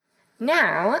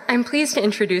Now, I'm pleased to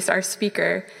introduce our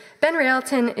speaker. Ben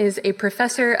Railton is a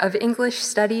professor of English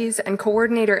Studies and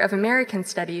coordinator of American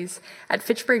Studies at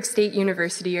Fitchburg State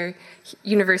University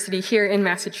here in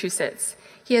Massachusetts.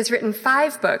 He has written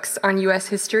 5 books on U.S.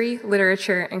 history,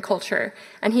 literature, and culture,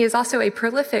 and he is also a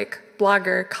prolific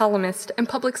blogger, columnist, and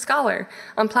public scholar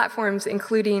on platforms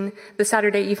including the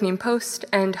Saturday Evening Post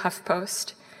and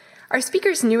HuffPost. Our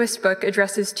speaker's newest book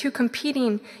addresses 2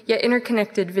 competing yet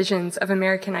interconnected visions of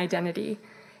American identity: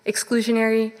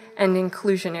 exclusionary and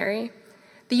inclusionary.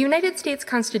 The United States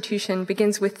Constitution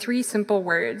begins with 3 simple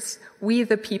words: we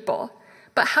the people.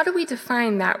 But how do we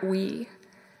define that we?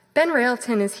 Ben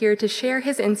Railton is here to share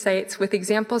his insights with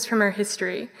examples from our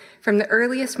history, from the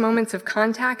earliest moments of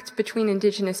contact between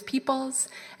indigenous peoples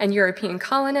and European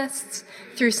colonists,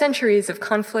 through centuries of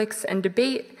conflicts and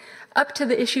debate, up to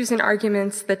the issues and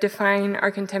arguments that define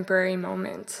our contemporary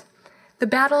moment. The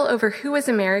battle over who is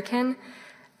American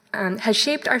has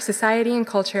shaped our society and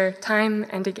culture time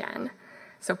and again.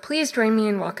 So please join me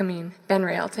in welcoming Ben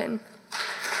Railton.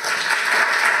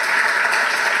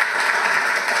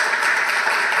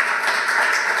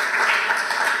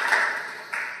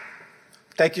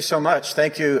 Thank you so much.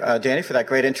 Thank you, Danny, for that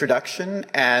great introduction.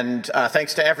 And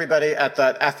thanks to everybody at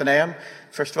the Athenaeum.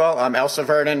 First of all, I'm Elsa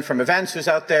Vernon from Events, who's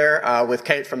out there, with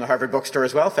Kate from the Harvard Bookstore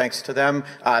as well. Thanks to them,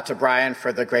 to Brian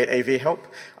for the great AV help,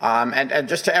 and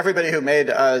just to everybody who made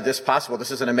this possible.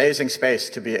 This is an amazing space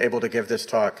to be able to give this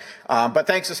talk. But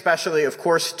thanks especially, of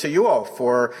course, to you all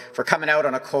for coming out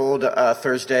on a cold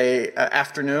Thursday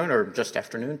afternoon, or just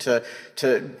afternoon,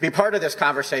 to be part of this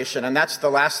conversation. And that's the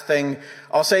last thing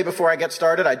I'll say before I get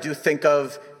started. I do think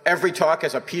of every talk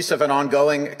as a piece of an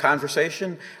ongoing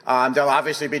conversation. There'll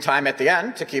obviously be time at the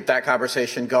end to keep that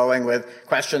conversation going with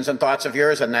questions and thoughts of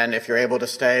yours, and then if you're able to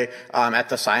stay at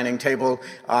the signing table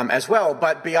as well.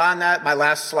 But beyond that, my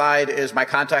last slide is my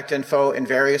contact info in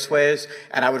various ways,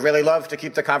 and I would really love to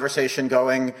keep the conversation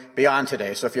going beyond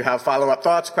today. So if you have follow-up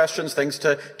thoughts, questions, things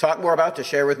to talk more about, to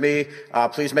share with me,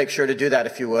 please make sure to do that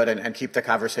if you would, and keep the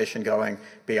conversation going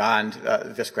beyond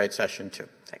this great session too.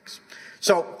 Thanks.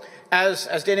 So,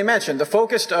 as Danny mentioned, the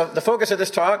focus of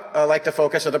this talk, like the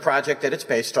focus of the project that it's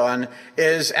based on,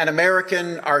 is an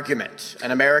American argument, an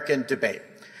American debate.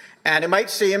 And it might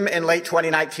seem in late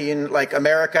 2019 like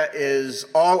America is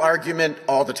all argument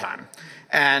all the time.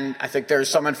 And I think there's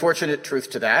some unfortunate truth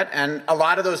to that. And a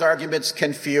lot of those arguments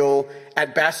can feel,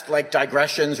 at best, like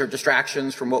digressions or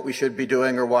distractions from what we should be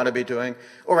doing or want to be doing,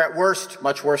 or at worst,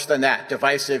 much worse than that,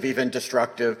 divisive, even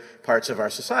destructive parts of our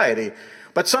society.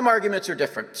 But some arguments are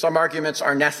different. Some arguments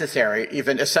are necessary,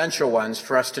 even essential ones,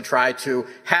 for us to try to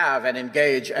have and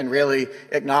engage and really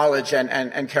acknowledge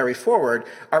and carry forward,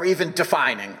 are even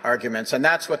defining arguments. And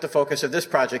that's what the focus of this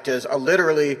project is, a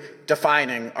literally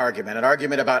defining argument, an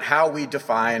argument about how we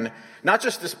define not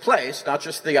just this place, not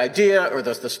just the idea or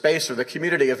the space or the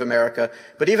community of America,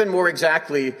 but even more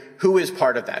exactly who is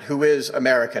part of that, who is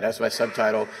American, as my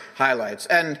subtitle highlights.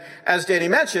 And as Danny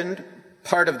mentioned,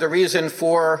 part of the reason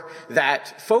for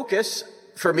that focus,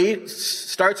 for me,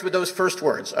 starts with those first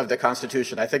words of the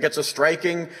Constitution. I think it's a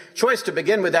striking choice to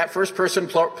begin with that first-person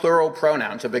plural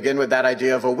pronoun, to begin with that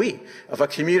idea of a we, of a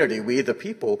community, we the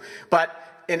people. But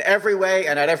in every way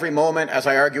and at every moment, as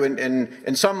I argue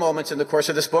in some moments in the course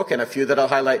of this book, and a few that I'll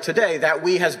highlight today, that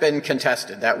we has been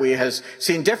contested, that we has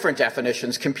seen different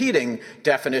definitions, competing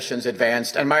definitions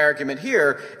advanced. And my argument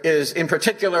here is, in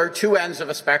particular, 2 ends of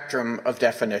a spectrum of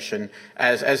definition,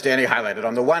 as Danny highlighted.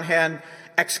 On the one hand,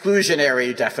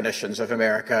 exclusionary definitions of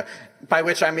America, by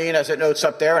which I mean, as it notes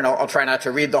up there, and I'll try not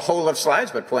to read the whole of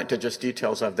slides, but point to just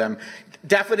details of them,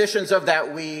 definitions of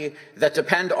that we that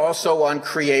depend also on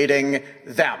creating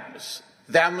thems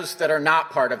that are not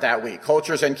part of that we,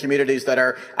 cultures and communities that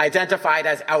are identified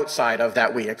as outside of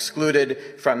that we, excluded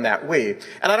from that we.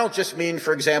 And I don't just mean,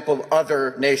 for example,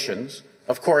 other nations.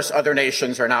 Of course, other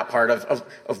nations are not part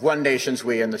of one nation's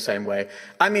we in the same way.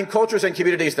 I mean cultures and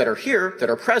communities that are here, that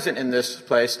are present in this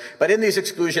place, but in these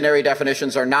exclusionary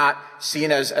definitions are not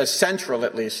seen as central,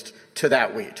 at least, to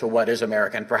that we, to what is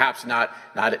American, perhaps not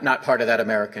part of that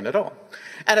American at all.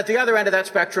 And at the other end of that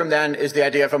spectrum, then, is the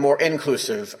idea of a more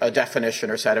inclusive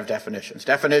definition or set of definitions.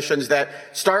 Definitions that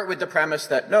start with the premise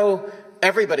that no,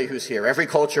 everybody who's here, every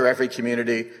culture, every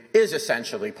community is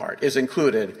essentially is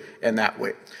included in that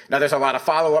way. Now, there's a lot of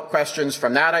follow-up questions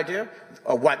from that idea.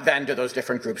 What then do those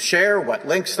different groups share? What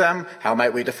links them? How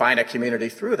might we define a community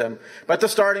through them? But the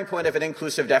starting point of an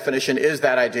inclusive definition is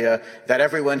that idea that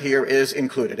everyone here is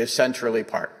included, is centrally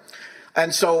part.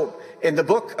 And so in the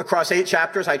book, across 8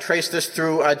 chapters, I trace this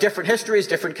through different histories,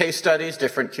 different case studies,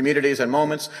 different communities and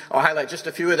moments. I'll highlight just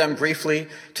a few of them briefly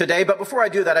today. But before I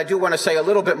do that, I do want to say a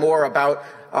little bit more about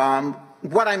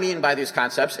what I mean by these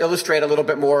concepts, illustrate a little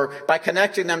bit more by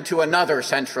connecting them to another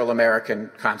Central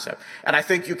American concept. And I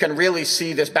think you can really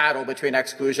see this battle between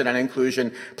exclusion and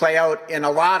inclusion play out in a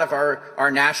lot of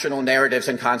our national narratives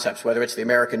and concepts, whether it's the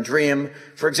American dream,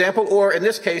 for example, or in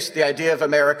this case, the idea of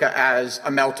America as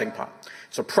a melting pot.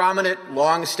 So prominent,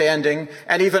 long-standing,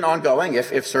 and even ongoing,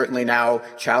 if certainly now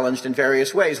challenged in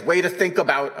various ways, way to think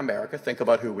about America, think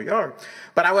about who we are.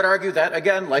 But I would argue that,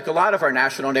 again, like a lot of our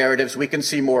national narratives, we can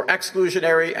see more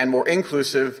exclusionary and more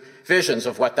inclusive visions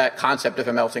of what that concept of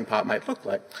a melting pot might look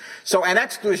like. So an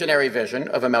exclusionary vision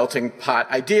of a melting pot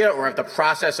idea, or of the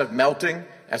process of melting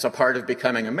as a part of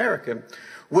becoming American,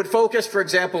 would focus, for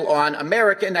example, on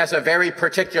American as a very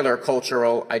particular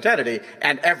cultural identity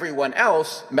and everyone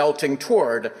else melting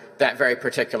toward that very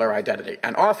particular identity.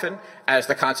 And often, as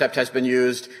the concept has been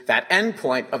used, that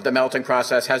endpoint of the melting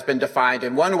process has been defined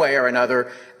in one way or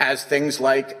another as things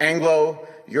like Anglo,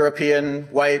 European,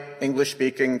 white,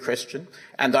 English-speaking, Christian,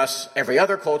 and thus every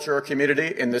other culture or community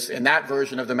in that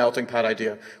version of the melting pot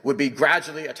idea would be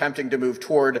gradually attempting to move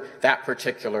toward that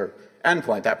particular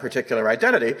endpoint, that particular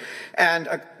identity. And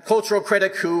a cultural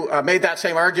critic who made that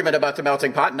same argument about the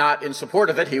melting pot, not in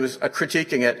support of it, he was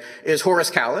critiquing it, is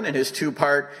Horace Kallen in his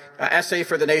 2-part essay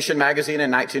for The Nation magazine in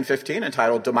 1915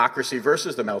 entitled Democracy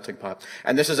versus the Melting Pot.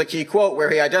 And this is a key quote where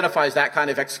he identifies that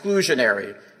kind of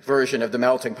exclusionary version of the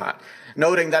melting pot,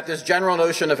 noting that this general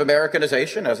notion of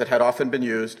Americanization, as it had often been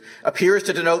used, appears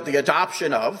to denote the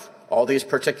adoption of all these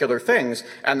particular things,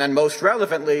 and then most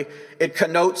relevantly, it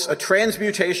connotes a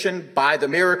transmutation by the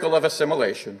miracle of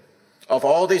assimilation of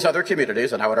all these other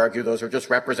communities, and I would argue those are just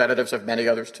representatives of many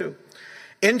others too,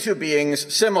 into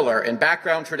beings similar in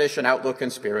background, tradition, outlook,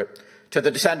 and spirit to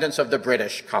the descendants of the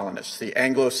British colonists, the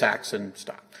Anglo-Saxon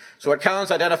stock. So what Kallen's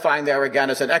identifying there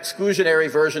again is an exclusionary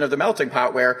version of the melting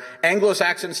pot where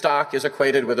Anglo-Saxon stock is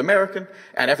equated with American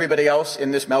and everybody else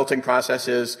in this melting process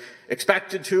is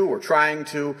expected to or trying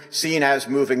to, seen as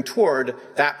moving toward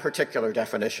that particular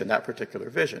definition, that particular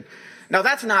vision. Now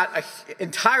that's not an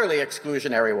entirely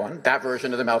exclusionary one, that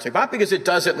version of the melting pot, because it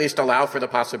does at least allow for the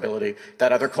possibility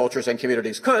that other cultures and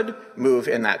communities could move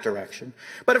in that direction.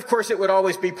 But of course it would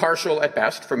always be partial at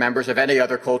best for members of any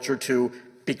other culture to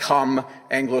become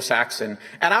Anglo-Saxon.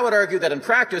 And I would argue that in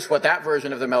practice, what that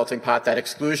version of the melting pot, that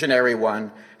exclusionary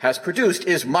one, has produced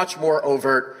is much more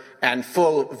overt and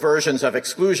full versions of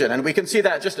exclusion. And we can see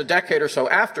that just a decade or so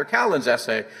after Kallen's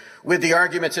essay with the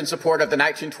arguments in support of the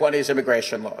 1920s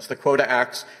immigration laws, the Quota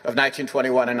Acts of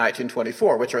 1921 and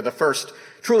 1924, which are the first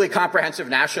truly comprehensive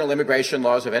national immigration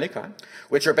laws of any kind,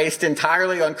 which are based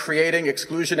entirely on creating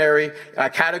exclusionary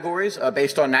categories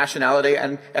based on nationality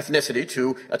and ethnicity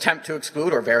to attempt to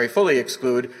exclude or very fully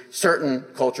exclude certain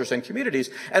cultures and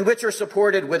communities, and which are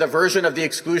supported with a version of the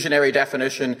exclusionary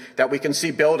definition that we can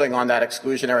see building on that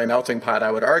exclusionary melting pot,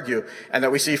 I would argue, and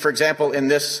that we see, for example, in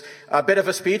this bit of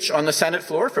a speech on the Senate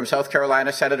floor from South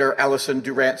Carolina Senator Ellison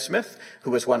Durant Smith,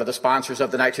 who was one of the sponsors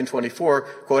of the 1924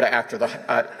 Quota Act, or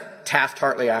the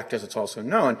Taft-Hartley Act, as it's also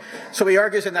known. So he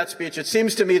argues in that speech, it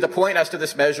seems to me the point as to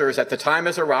this measure is that the time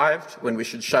has arrived when we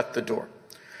should shut the door.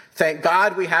 Thank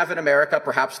God we have in America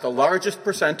perhaps the largest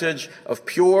percentage of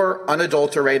pure,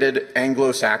 unadulterated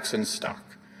Anglo-Saxon stock.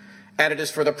 And it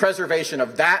is for the preservation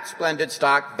of that splendid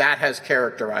stock that has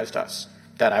characterized us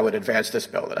that I would advance this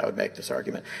bill, that I would make this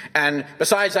argument. And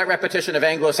besides that repetition of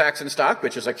Anglo-Saxon stock,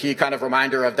 which is a key kind of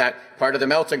reminder of that part of the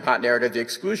melting pot narrative, the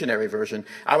exclusionary version,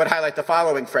 I would highlight the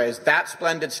following phrase: that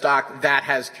splendid stock that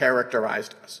has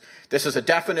characterized us. This is a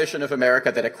definition of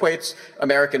America that equates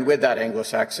American with that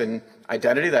Anglo-Saxon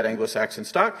identity, that Anglo-Saxon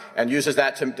stock, and uses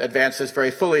that to advance this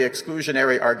very fully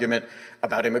exclusionary argument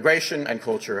about immigration and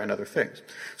culture and other things.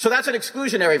 So that's an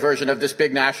exclusionary version of this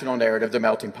big national narrative, the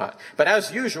melting pot. But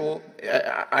as usual,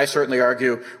 I certainly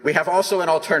argue, we have also an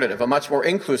alternative, a much more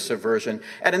inclusive version.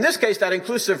 And in this case, that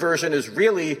inclusive version is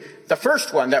really the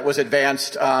first one that was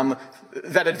advanced,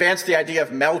 that advanced the idea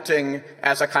of melting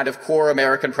as a kind of core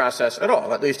American process at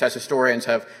all, at least as historians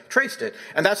have traced it.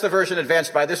 And that's the version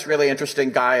advanced by this really interesting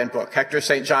guy and book, Hector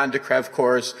St. John de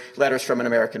Crevecoeur's Letters from an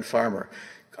American Farmer.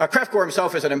 Krefkor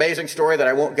himself is an amazing story that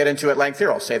I won't get into at length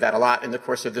here. I'll say that a lot in the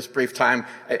course of this brief time.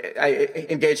 I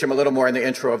engage him a little more in the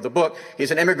intro of the book.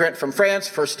 He's an immigrant from France,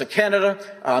 first to Canada.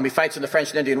 He fights in the French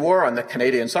and Indian War on the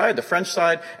Canadian side, the French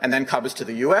side, and then comes to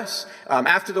the U.S.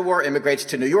 After the war, immigrates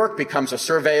to New York, becomes a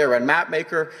surveyor and map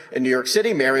maker in New York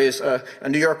City, marries a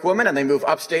New York woman, and they move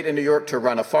upstate in New York to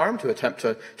run a farm, to attempt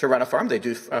to run a farm. They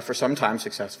do for some time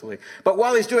successfully. But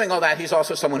while he's doing all that, he's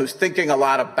also someone who's thinking a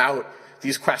lot about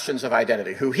these questions of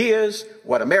identity, who he is,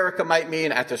 what America might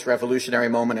mean at this revolutionary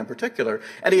moment in particular.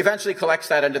 And he eventually collects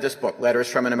that into this book, Letters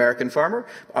from an American Farmer,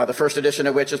 the first edition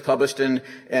of which is published in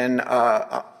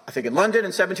London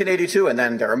in 1782, and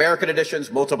then there are American editions,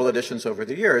 multiple editions over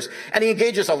the years. And he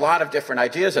engages a lot of different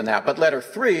ideas in that. But letter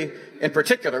 3, in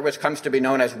particular, which comes to be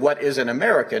known as What is an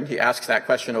American? He asks that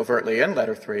question overtly in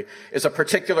letter 3, is a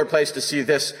particular place to see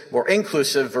this more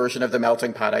inclusive version of the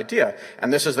melting pot idea.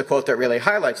 And this is the quote that really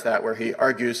highlights that, where he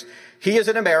argues, he is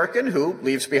an American who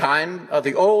leaves behind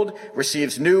the old,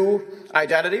 receives new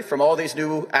identity from all these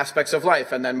new aspects of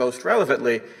life. And then most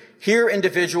relevantly, here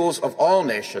individuals of all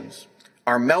nations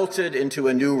are melted into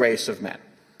a new race of men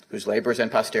whose labors and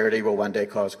posterity will one day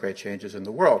cause great changes in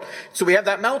the world. So we have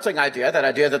that melting idea, that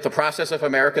idea that the process of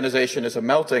Americanization is a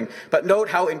melting, but note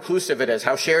how inclusive it is,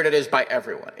 how shared it is by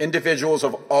everyone, individuals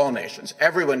of all nations.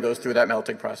 Everyone goes through that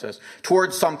melting process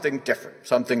towards something different,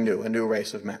 something new, a new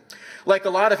race of men. Like a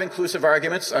lot of inclusive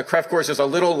arguments, Krefkor's is a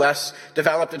little less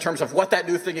developed in terms of what that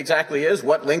new thing exactly is,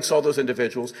 what links all those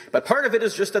individuals. But part of it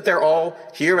is just that they're all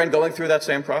here and going through that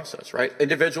same process, right?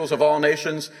 Individuals of all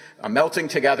nations are melting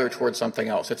together towards something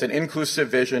else. It's an inclusive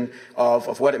vision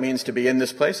of what it means to be in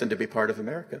this place and to be part of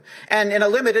America. And in a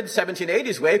limited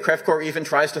 1780s way, Krefkor even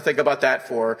tries to think about that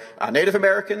for Native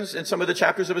Americans in some of the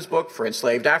chapters of his book, for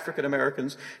enslaved African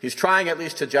Americans. He's trying at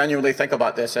least to genuinely think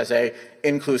about this as a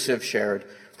inclusive, shared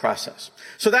process.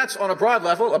 So that's, on a broad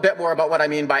level, a bit more about what I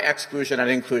mean by exclusion and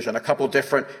inclusion, a couple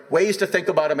different ways to think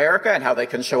about America and how they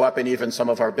can show up in even some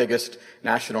of our biggest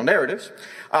national narratives.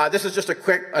 This is just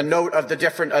a note of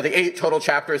the 8 total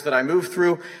chapters that I moved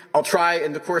through. I'll try,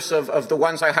 in the course of the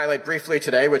ones I highlight briefly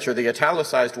today, which are the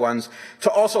italicized ones,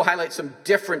 to also highlight some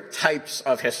different types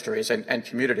of histories and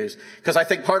communities. Because I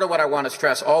think part of what I want to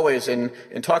stress always in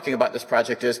talking about this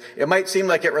project is it might seem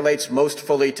like it relates most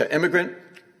fully to immigrant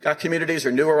communities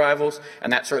or new arrivals,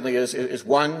 and that certainly is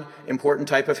one important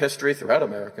type of history throughout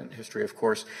American history, of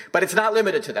course. But it's not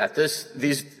limited to that.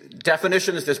 These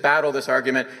definitions, this battle, this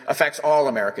argument affects all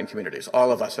American communities,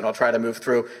 all of us, and I'll try to move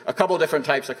through a couple different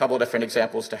types, a couple different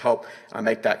examples to help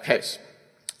make that case.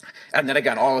 And then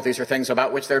again, all of these are things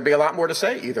about which there'd be a lot more to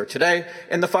say, either today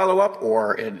in the follow-up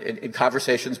or in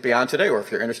conversations beyond today, or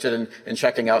if you're interested in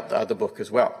checking out the book as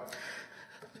well.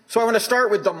 So I want to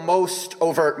start with the most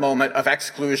overt moment of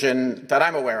exclusion that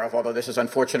I'm aware of, although this is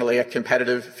unfortunately a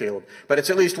competitive field. But it's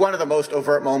at least one of the most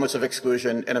overt moments of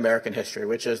exclusion in American history,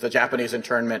 which is the Japanese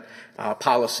internment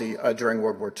policy during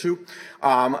World War II.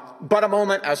 But a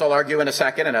moment, as I'll argue in a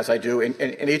second, and as I do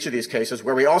in each of these cases,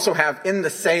 where we also have in the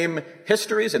same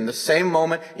histories, in the same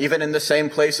moment, even in the same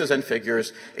places and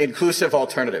figures, inclusive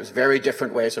alternatives, very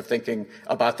different ways of thinking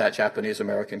about that Japanese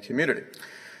American community.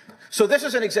 So this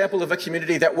is an example of a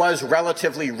community that was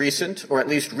relatively recent, or at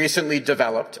least recently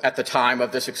developed at the time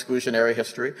of this exclusionary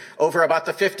history. Over about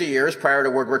the 50 years prior to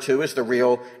World War II is the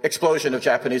real explosion of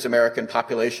Japanese American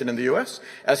population in the U.S.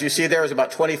 As you see, there is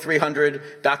about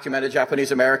 2,300 documented Japanese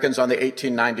Americans on the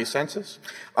 1890 census.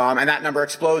 And that number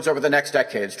explodes over the next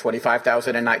decades,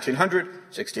 25,000 in 1900,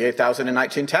 68,000 in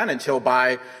 1910, until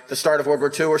by the start of World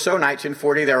War II or so,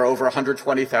 1940, there are over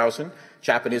 120,000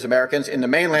 Japanese Americans in the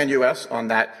mainland U.S. on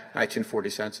that 1940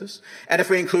 census. And if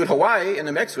we include Hawaii in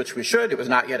the mix, which we should, it was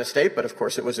not yet a state, but of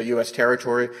course it was a U.S.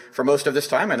 territory for most of this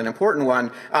time and an important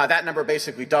one, that number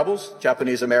basically doubles.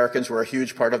 Japanese Americans were a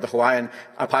huge part of the Hawaiian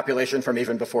population from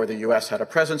even before the U.S. had a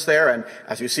presence there. And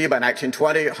as you see, by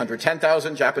 1920,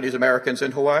 110,000 Japanese Americans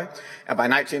in Hawaii. And by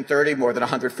 1930, more than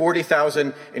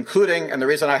 140,000, including, and the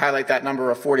reason I highlight that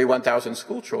number of 41,000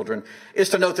 school children, is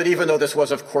to note that even though this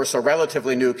was, of course, a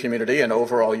relatively new community in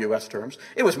overall U.S. terms,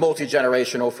 it was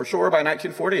multi-generational for sure by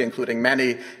 1940, including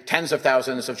many tens of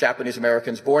thousands of Japanese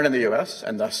Americans born in the U.S.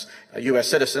 and thus U.S.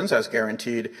 citizens, as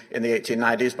guaranteed in the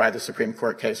 1890s by the Supreme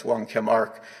Court case Wong Kim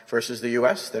Ark versus the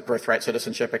U.S., that birthright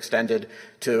citizenship extended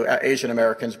to Asian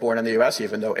Americans born in the U.S.,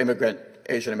 even though immigrant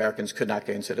Asian Americans could not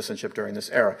gain citizenship during this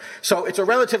era. So it's a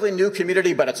relatively new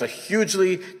community, but it's a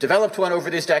hugely developed one over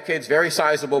these decades, very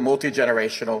sizable,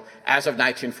 multi-generational, as of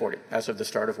 1940, as of the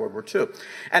start of World War II.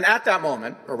 And at that that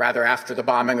moment, or rather after the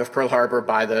bombing of Pearl Harbor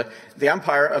by the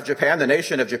Empire of Japan, the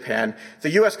nation of Japan, the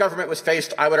U.S. government was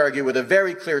faced, I would argue, with a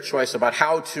very clear choice about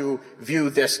how to view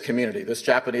this community, this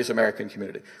Japanese American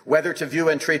community, whether to view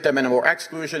and treat them in a more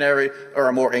exclusionary or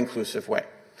a more inclusive way.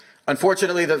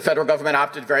 Unfortunately, the federal government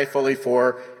opted very fully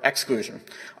for exclusion.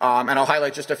 And I'll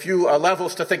highlight just a few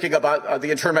levels to thinking about the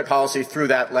internment policy through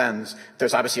that lens.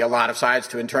 There's obviously a lot of sides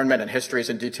to internment and histories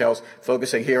and details,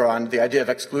 focusing here on the idea of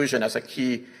exclusion as a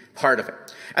key part of it.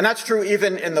 And that's true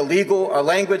even in the legal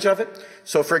language of it.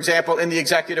 So, for example, in the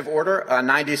Executive Order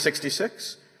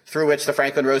 9066, through which the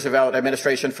Franklin Roosevelt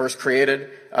administration first created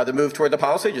the move toward the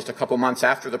policy, just a couple months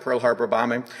after the Pearl Harbor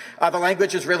bombing. The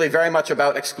language is really very much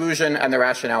about exclusion and the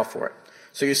rationale for it.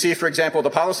 So you see, for example, the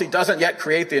policy doesn't yet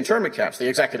create the internment camps. The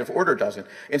executive order doesn't.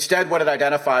 Instead, what it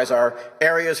identifies are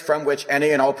areas from which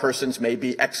any and all persons may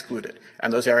be excluded.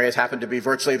 And those areas happen to be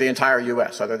virtually the entire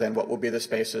U.S., other than what will be the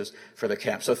spaces for the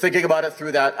camp. So thinking about it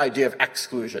through that idea of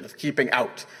exclusion, of keeping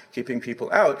people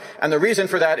out. And the reason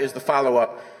for that is the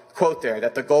follow-up quote there,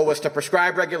 that the goal was to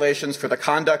prescribe regulations for the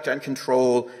conduct and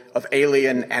control of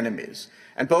alien enemies.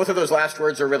 And both of those last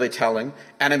words are really telling.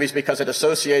 Enemies because it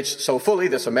associates so fully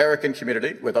this American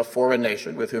community with a foreign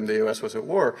nation with whom the U.S. was at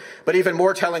war. But even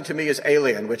more telling to me is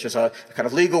alien, which is a kind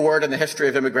of legal word in the history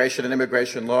of immigration and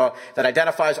immigration law that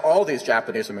identifies all these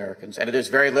Japanese Americans. And it is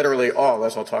very literally all,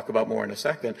 as I'll talk about more in a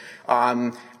second,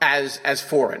 as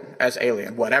foreign, as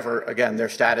alien, whatever, again, their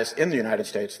status in the United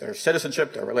States, their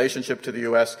citizenship, their relationship to the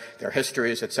U.S., their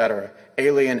histories, etc.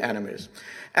 Alien enemies.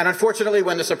 And unfortunately,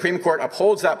 when the Supreme Court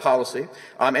upholds that policy,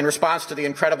 in response to the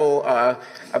incredible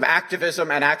activism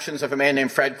and actions of a man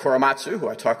named Fred Korematsu, who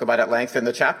I talk about at length in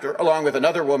the chapter, along with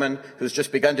another woman who's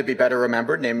just begun to be better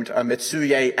remembered, named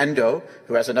Mitsuye Endo,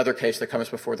 who has another case that comes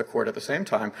before the court at the same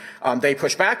time, they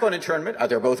push back on internment.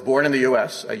 They're both born in the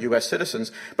U.S., U.S.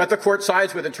 citizens, but the court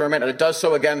sides with internment, and it does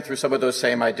so again through some of those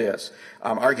same ideas,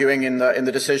 arguing in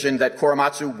the decision that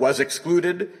Korematsu was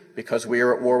excluded because we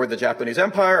are at war with the Japanese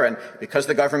Empire and because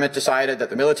the government decided that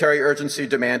the military urgency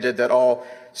demanded that all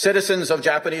citizens of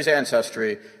Japanese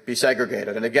ancestry be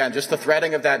segregated. And again, just the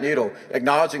threading of that needle,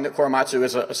 acknowledging that Korematsu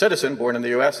is a citizen born in the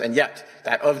U.S., and yet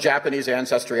that of Japanese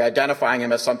ancestry, identifying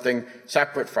him as something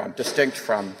separate from, distinct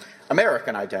from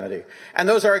American identity. And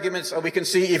those arguments we can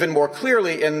see even more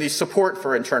clearly in the support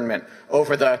for internment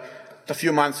over the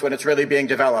few months when it's really being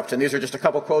developed. And these are just a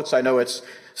couple quotes. I know it's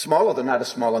small, although not as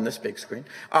small on this big screen.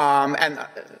 And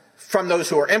from those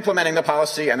who are implementing the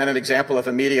policy, and then an example of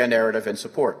a media narrative in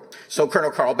support. So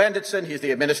Colonel Carl Benditson, he's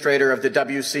the administrator of the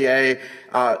WCA,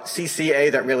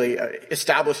 CCA that really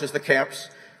establishes the camps,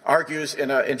 argues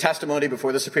in testimony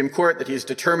before the Supreme Court that he's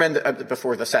determined,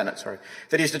 before the Senate, sorry,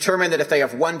 that he's determined that if they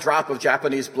have one drop of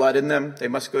Japanese blood in them, they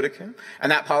must go to camp.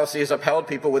 And that policy is upheld.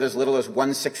 People with as little as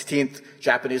 1/16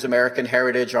 Japanese American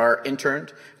heritage are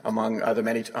interned among the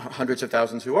many hundreds of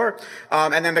thousands who are.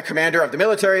 And then the commander of the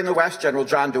military in the West, General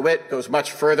John DeWitt, goes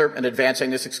much further in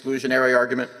advancing this exclusionary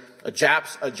argument. A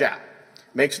Jap's a Jap.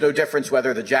 Makes no difference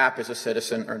whether the Jap is a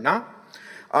citizen or not.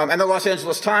 And the Los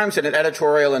Angeles Times, in an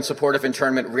editorial in support of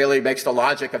internment, really makes the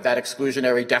logic of that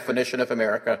exclusionary definition of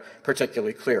America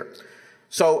particularly clear.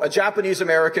 So a Japanese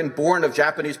American born of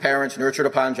Japanese parents, nurtured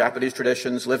upon Japanese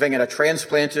traditions, living in a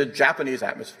transplanted Japanese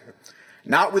atmosphere,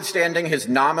 notwithstanding his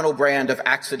nominal brand of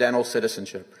accidental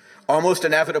citizenship, almost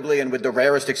inevitably and with the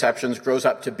rarest exceptions, grows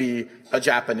up to be a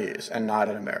Japanese and not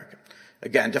an American.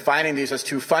 Again, defining these as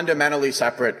two fundamentally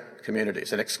separate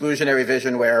communities, an exclusionary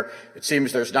vision where it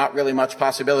seems there's not really much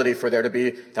possibility for there to be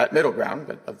that middle ground.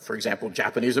 But, for example,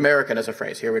 Japanese American as a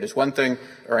phrase. Here it is one thing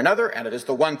or another, and it is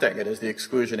the one thing. It is the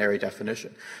exclusionary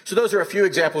definition. So those are a few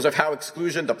examples of how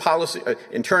exclusion, the policy,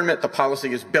 internment, the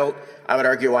policy is built, I would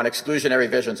argue, on exclusionary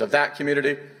visions of that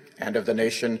community and of the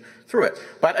nation through it.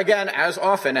 But again, as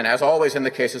often and as always in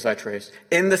the cases I trace,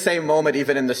 in the same moment,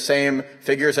 even in the same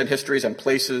figures and histories and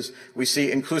places, we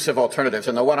see inclusive alternatives.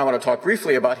 And the one I want to talk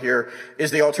briefly about here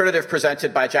is the alternative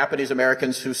presented by Japanese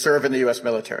Americans who serve in the U.S.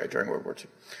 military during World War II.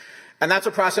 And that's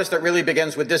a process that really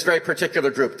begins with this very particular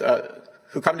group,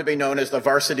 who come to be known as the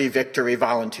Varsity Victory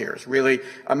Volunteers. Really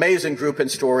amazing group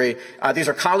and story. These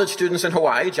are college students in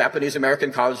Hawaii, Japanese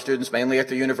American college students, mainly at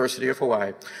the University of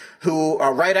Hawaii, who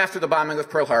right after the bombing of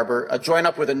Pearl Harbor join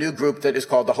up with a new group that is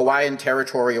called the Hawaiian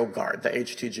Territorial Guard, the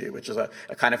HTG, which is a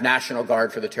kind of national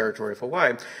guard for the territory of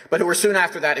Hawaii, but who were soon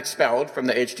after that expelled from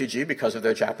the HTG because of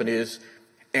their Japanese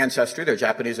ancestry, their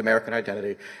Japanese American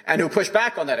identity, and who pushed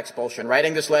back on that expulsion,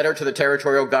 writing this letter to the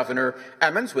territorial governor,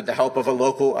 Emmons, with the help of a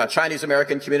local Chinese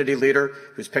American community leader,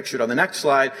 who's pictured on the next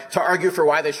slide, to argue for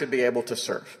why they should be able to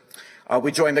serve.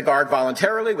 We joined the Guard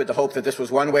voluntarily with the hope that this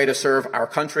was one way to serve our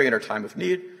country in our time of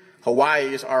need.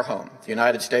 Hawaii is our home, the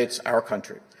United States, our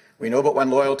country. We know but one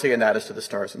loyalty, and that is to the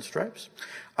Stars and Stripes.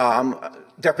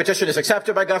 Their petition is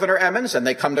accepted by Governor Emmons, and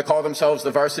they come to call themselves the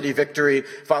Varsity Victory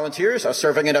Volunteers,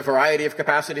 serving in a variety of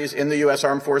capacities in the U.S.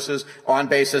 Armed Forces, on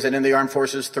bases, and in the armed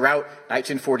forces throughout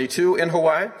 1942 in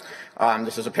Hawaii.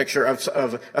 This is a picture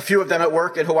of a few of them at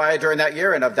work in Hawaii during that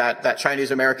year, and of that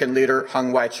Chinese-American leader,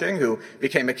 Hung Wai-ching, who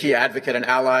became a key advocate and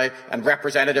ally and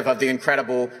representative of the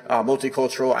incredible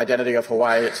multicultural identity of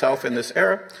Hawaii itself in this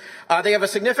era. They have a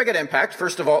significant impact,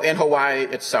 first of all, in Hawaii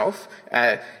itself,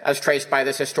 as traced by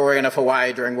this historian of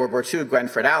Hawaii during World War II,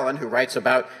 Gwenfred Allen, who writes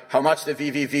about how much the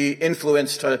VVV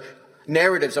influenced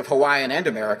narratives of Hawaiian and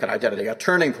American identity, a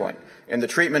turning point in the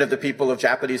treatment of the people of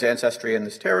Japanese ancestry in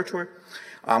this territory.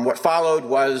 What followed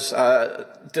was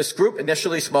this group,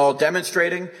 initially small,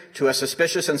 demonstrating to a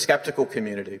suspicious and skeptical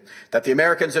community that the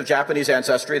Americans of Japanese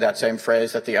ancestry, that same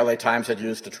phrase that the LA Times had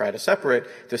used to try to separate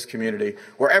this community,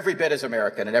 were every bit as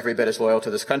American and every bit as loyal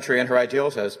to this country and her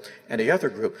ideals as any other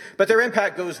group. But their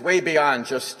impact goes way beyond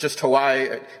just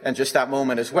Hawaii and just that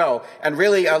moment as well, and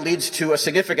really leads to a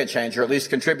significant change, or at least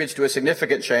contributes to a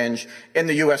significant change in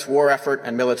the U.S. war effort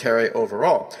and military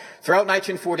overall. Throughout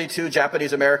 1942,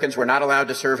 Japanese Americans were not allowed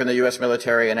to serve in the U.S.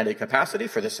 military in any capacity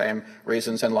for the same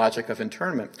reasons and logic of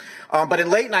internment. But in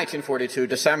late 1942,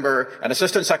 December, an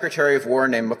Assistant Secretary of War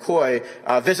named McCoy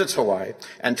visits Hawaii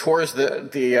and tours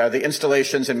the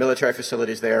installations and military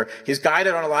facilities there. He's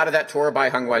guided on a lot of that tour by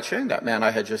Hung Wai-ching, that man I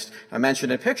had just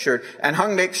mentioned and pictured, and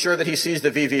Hung makes sure that he sees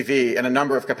the VVV in a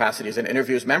number of capacities and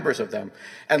interviews members of them.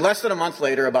 And less than a month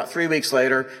later, about 3 weeks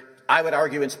later, I would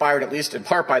argue inspired at least in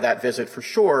part by that visit for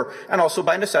sure, and also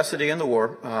by necessity in the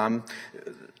war,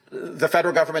 the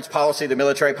federal government's policy, the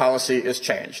military policy, is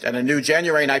changed. And a new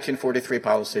January 1943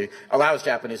 policy allows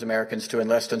Japanese Americans to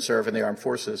enlist and serve in the armed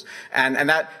forces. And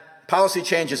that policy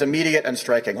change is immediate and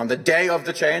striking. On the day of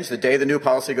the change, the day the new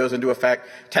policy goes into effect,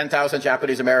 10,000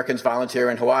 Japanese Americans volunteer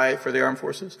in Hawaii for the armed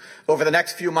forces. Over the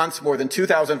next few months, more than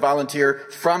 2,000 volunteer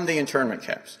from the internment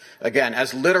camps. Again,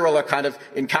 as literal a kind of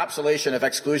encapsulation of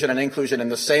exclusion and inclusion in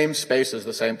the same spaces,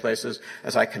 the same places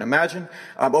as I can imagine.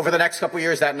 Over the next couple of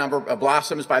years, that number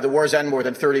blossoms. By the war's end, more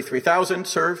than 33,000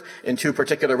 serve in two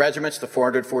particular regiments, the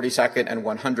 442nd and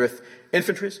 100th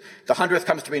Infantries. The 100th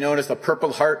comes to be known as the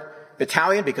Purple Heart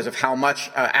Battalion because of how much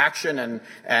action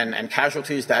and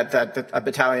casualties that a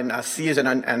battalion sees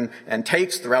and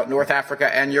takes throughout North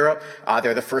Africa and Europe.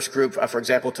 They're the first group, for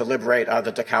example, to liberate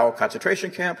the Dachau concentration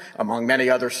camp, among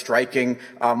many other striking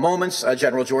moments.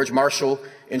 General George Marshall,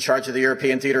 in charge of the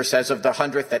European theater, says of the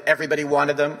 100th that everybody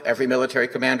wanted them, every military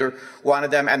commander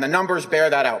wanted them, and the numbers bear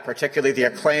that out, particularly the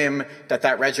acclaim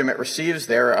that regiment receives.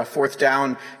 Their fourth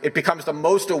down, it becomes the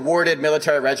most awarded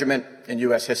military regiment in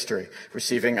U.S. history,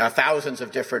 receiving thousands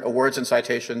of different awards and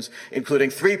citations, including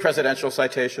 3 presidential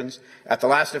citations, at the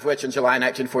last of which, in July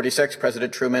 1946,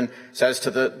 President Truman says to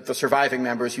the surviving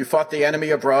members, "You fought the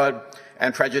enemy abroad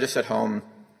and prejudice at home,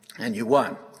 and you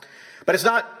won." But it's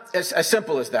not as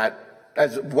simple as that,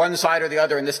 as one side or the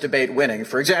other in this debate winning.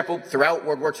 For example, throughout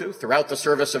World War II, throughout the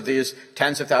service of these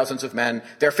tens of thousands of men,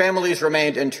 their families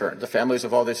remained interned. The families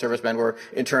of all these servicemen were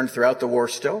interned throughout the war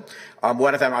still.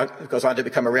 One of them goes on to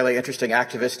become a really interesting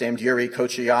activist named Yuri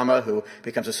Kochiyama, who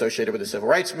becomes associated with the civil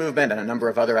rights movement and a number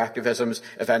of other activisms,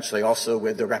 eventually also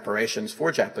with the reparations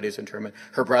for Japanese internment.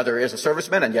 Her brother is a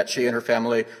serviceman, and yet she and her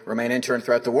family remain interned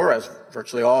throughout the war, as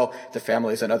virtually all the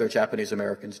families and other Japanese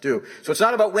Americans do. So it's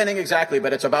not about winning exactly,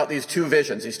 but it's about these two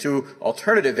visions, these two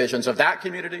alternative visions of that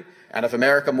community and of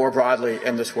America more broadly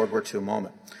in this World War II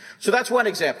moment. So that's one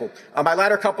example. My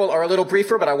latter couple are a little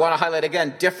briefer, but I want to highlight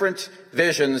again different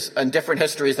visions and different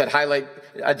histories that highlight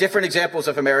different examples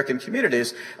of American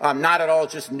communities, not at all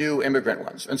just new immigrant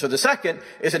ones. And so the second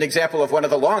is an example of one of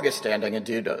the longest standing,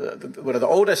 indeed, one of the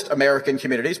oldest American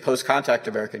communities, post-contact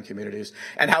American communities,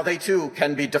 and how they too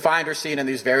can be defined or seen in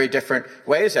these very different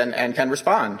ways and can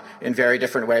respond in very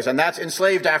different ways. And that's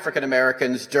enslaved African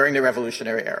Americans during the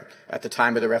Revolutionary era, at the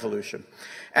time of the Revolution.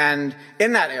 And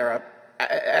in that era,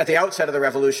 at the outset of the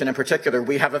revolution in particular,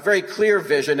 we have a very clear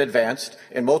vision advanced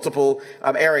in multiple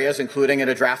areas, including in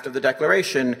a draft of the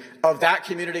Declaration, of that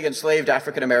community enslaved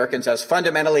African Americans as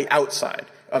fundamentally outside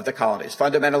of the colonies,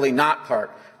 fundamentally not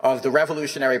part of the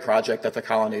revolutionary project that the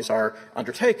colonies are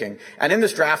undertaking. And in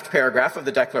this draft paragraph of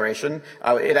the Declaration,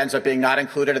 it ends up being not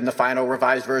included in the final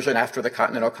revised version after the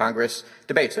Continental Congress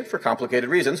debates it for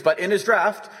complicated reasons. But in his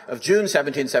draft of June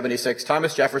 1776,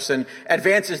 Thomas Jefferson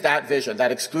advances that vision, that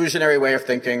exclusionary way of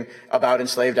thinking about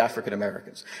enslaved African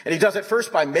Americans. And he does it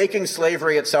first by making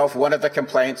slavery itself one of the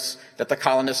complaints that the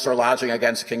colonists are lodging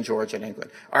against King George in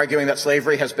England, arguing that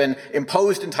slavery has been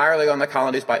imposed entirely on the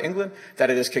colonies by England,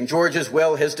 that it is King George's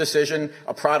will, his his decision,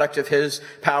 a product of his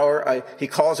power. He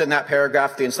calls in that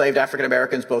paragraph the enslaved African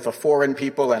Americans both a foreign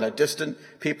people and a distant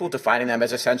people, defining them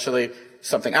as essentially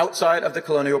something outside of the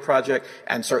colonial project,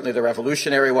 and certainly the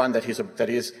revolutionary one that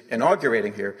he is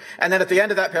inaugurating here. And then at the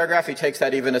end of that paragraph, he takes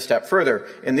that even a step further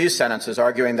in these sentences,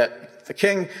 arguing that the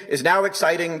king is now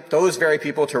exciting those very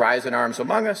people to rise in arms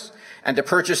among us and to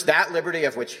purchase that liberty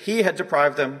of which he had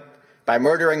deprived them by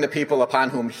murdering the people upon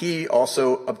whom he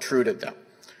also obtruded them,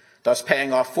 thus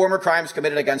paying off former crimes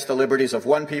committed against the liberties of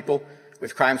one people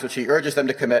with crimes which he urges them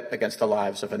to commit against the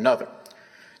lives of another.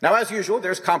 Now, as usual,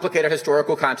 there's complicated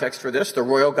historical context for this. The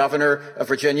royal governor of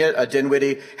Virginia,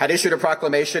 Dinwiddie, had issued a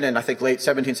proclamation in, I think, late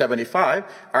 1775,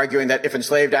 arguing that if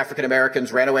enslaved African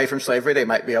Americans ran away from slavery, they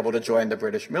might be able to join the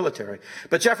British military.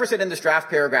 But Jefferson, in this draft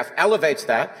paragraph, elevates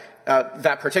that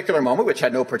particular moment, which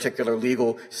had no particular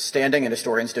legal standing, and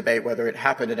historians debate whether it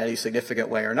happened in any significant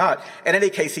way or not. In any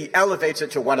case, he elevates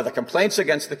it to one of the complaints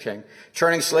against the king,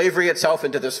 turning slavery itself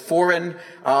into this foreign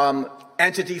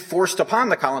entity forced upon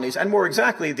the colonies, and more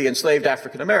exactly, the enslaved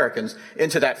African Americans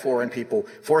into that foreign people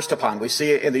forced upon. We see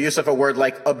it in the use of a word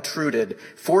like obtruded,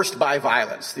 forced by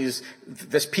violence.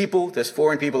 This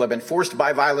foreign people have been forced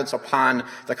by violence upon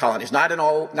the colonies. Not at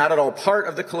all part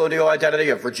of the colonial identity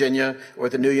of Virginia or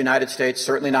the new United States,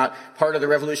 certainly not part of the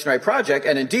revolutionary project.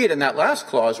 And indeed, in that last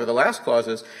clause, or the last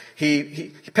clauses,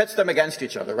 he pits them against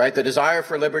each other, right? The desire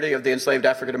for liberty of the enslaved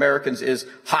African Americans is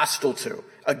hostile to,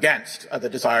 against the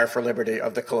desire for liberty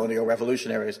of the colonial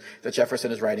revolutionaries that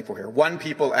Jefferson is writing for here. One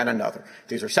people and another.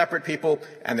 These are separate people,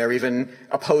 and they're even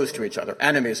opposed to each other.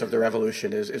 Enemies of the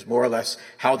revolution is more or less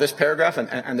how this paragraph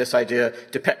and this idea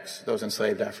depicts those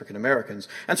enslaved African Americans.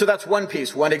 And so that's one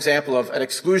piece, one example of an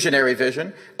exclusionary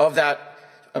vision of that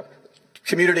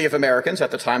community of Americans at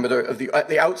the time of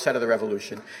the outset of the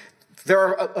revolution. There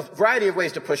are a variety of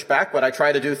ways to push back. What I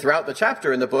try to do throughout the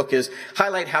chapter in the book is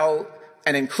highlight how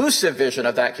an inclusive vision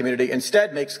of that community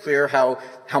instead makes clear how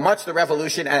much the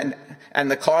revolution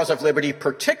and the cause of liberty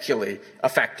particularly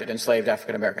affected enslaved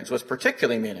African Americans, was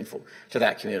particularly meaningful to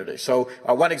that community. So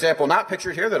one example not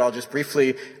pictured here that I'll just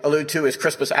briefly allude to is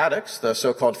Crispus Attucks, the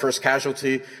so-called first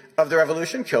casualty of the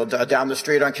revolution, killed down the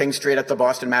street on King Street at the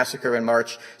Boston Massacre in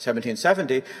March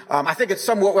 1770. I think it's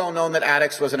somewhat well known that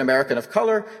Attucks was an American of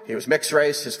color. He was mixed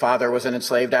race. His father was an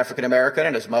enslaved African American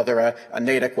and his mother a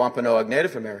Natick Wampanoag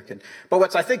Native American. But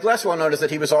what's I think less well known is that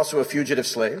he was also a fugitive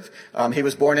slave. He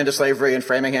was born into slavery in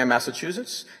Framingham,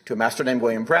 Massachusetts, to a master named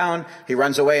William Brown. He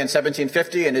runs away in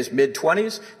 1750 in his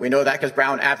mid-20s. We know that because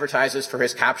Brown advertises for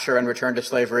his capture and return to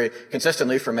slavery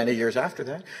consistently for many years after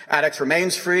that. Attucks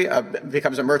remains free,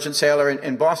 becomes a merchant sailor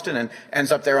in Boston, and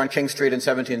ends up there on King Street in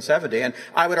 1770. And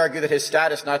I would argue that his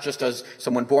status, not just as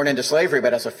someone born into slavery,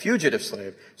 but as a fugitive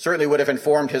slave, certainly would have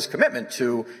informed his commitment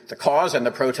to the cause and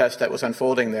the protest that was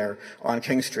unfolding there on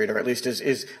King Street, or at least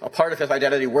is a part of his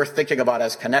identity worth thinking about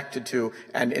as connected to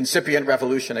an incipient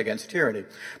revolution against tyranny.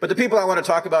 But the people I want to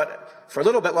talk about for a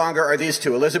little bit longer are these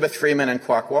two, Elizabeth Freeman and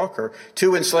Quock Walker,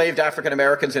 two enslaved African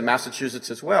Americans in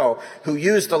Massachusetts as well, who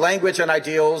used the language and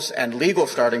ideals and legal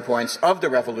starting points of the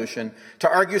revolution to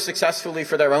argue successfully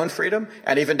for their own freedom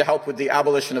and even to help with the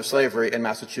abolition of slavery in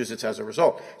Massachusetts as a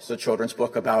result. It's a children's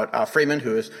book about Freeman,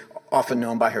 who is often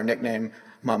known by her nickname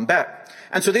Mom Bet.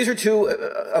 And so these are two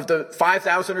of the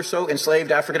 5,000 or so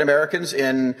enslaved African Americans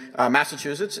in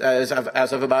Massachusetts as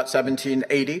of about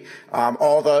 1780.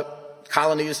 All the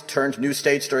colonies turned new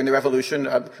states during the Revolution,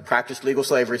 practiced legal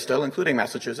slavery still, including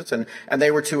Massachusetts, and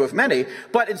they were two of many.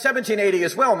 But in 1780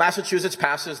 as well, Massachusetts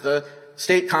passes the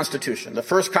state constitution, the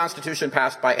first constitution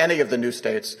passed by any of the new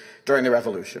states during the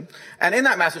Revolution. And in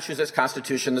that Massachusetts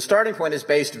Constitution, the starting point is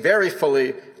based very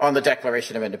fully on the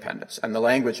Declaration of Independence and the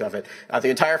language of it. The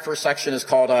entire first section is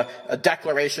called a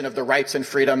Declaration of the Rights and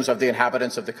Freedoms of the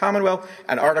Inhabitants of the Commonwealth,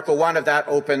 and Article 1 of that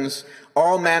opens,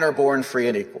 "All men are born free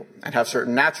and equal, and have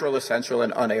certain natural, essential,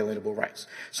 and unalienable rights."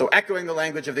 So echoing the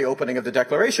language of the opening of the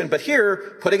Declaration, but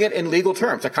here putting it in legal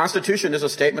terms. The Constitution is a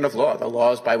statement of law, the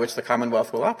laws by which the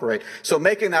Commonwealth will operate. So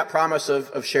making that promise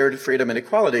of shared freedom and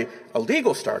equality a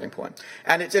legal starting point.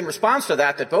 And it's in response to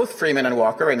that both Freeman and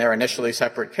Walker, in their initially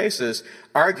separate cases,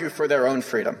 argue for their own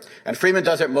freedom. And Freeman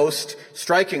does it most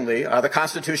strikingly. The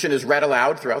Constitution is read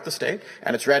aloud throughout the state,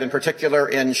 and it's read in particular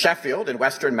in Sheffield, in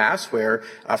Western Mass, where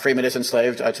Freeman is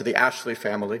enslaved to the Ashley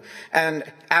family. And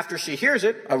after she hears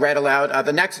it read aloud,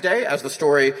 the next day, as the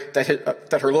story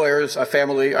that her lawyer's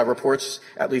family reports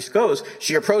at least goes,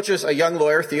 she approaches a young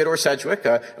lawyer, Theodore Sedgwick,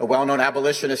 a well-known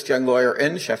abolitionist young lawyer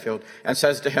in Sheffield, and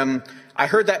says to him, "I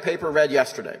heard that paper read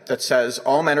yesterday that says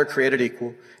all men are created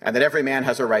equal and that every man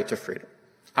has a right to freedom.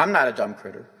 I'm not a dumb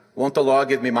critter. Won't the law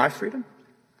give me my freedom?"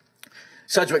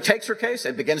 Sedgwick takes her case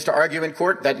and begins to argue in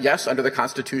court that, yes, under the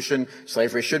Constitution,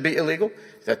 slavery should be illegal,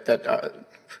 that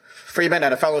Freeman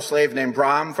and a fellow slave named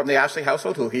Brom from the Ashley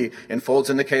household, who he enfolds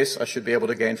in the case, should be able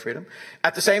to gain freedom.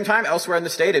 At the same time, elsewhere in the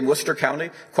state, in Worcester County,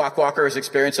 Quock Walker is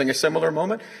experiencing a similar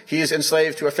moment. He is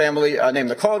enslaved to a family named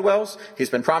the Caldwells. He's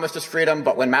been promised his freedom,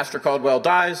 but when Master Caldwell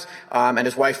dies and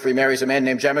his wife remarries a man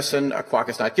named Jemison, Quock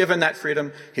is not given that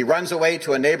freedom. He runs away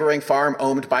to a neighboring farm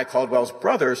owned by Caldwell's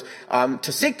brothers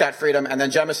to seek that freedom, and then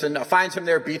Jemison finds him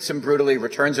there, beats him brutally,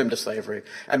 returns him to slavery.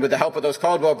 And with the help of those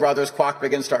Caldwell brothers, Quock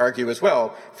begins to argue as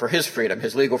well for his freedom,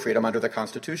 his legal freedom under the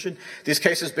Constitution. These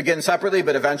cases begin separately,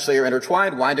 but eventually are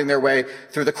intertwined, winding their way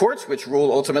through the courts, which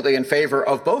rule ultimately in favor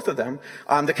of both of them.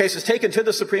 The case is taken to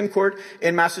the Supreme Court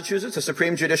in Massachusetts, the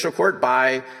Supreme Judicial Court,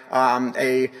 by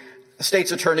a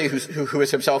state's attorney who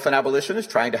is himself an abolitionist,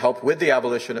 trying to help with the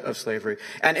abolition of slavery.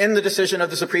 And in the decision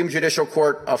of the Supreme Judicial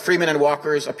Court, Freeman and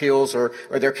Walker's appeals or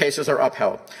their cases are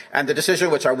upheld. And the decision,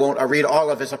 which I won't read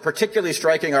all of, is a particularly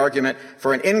striking argument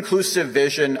for an inclusive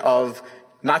vision of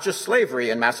not just slavery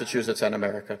in Massachusetts and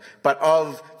America, but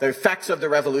of the effects of the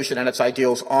revolution and its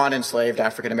ideals on enslaved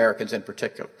African Americans in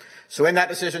particular. So in that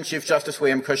decision, Chief Justice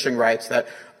William Cushing writes that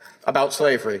about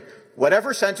slavery,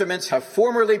 whatever sentiments have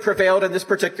formerly prevailed in this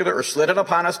particular or slid in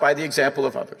upon us by the example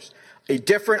of others, a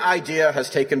different idea has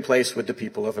taken place with the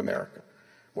people of America,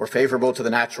 more favorable to the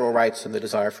natural rights and the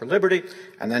desire for liberty.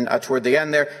 And then toward the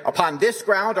end there, upon this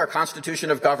ground, our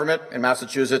Constitution of Government in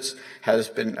Massachusetts has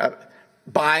been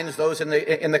binds those in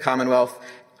the Commonwealth,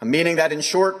 meaning that, in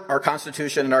short, our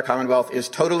Constitution and our Commonwealth is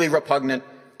totally repugnant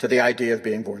to the idea of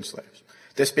being born slaves.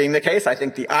 This being the case, I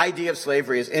think the idea of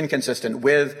slavery is inconsistent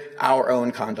with our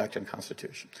own conduct and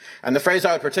Constitution. And the phrase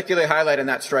I would particularly highlight in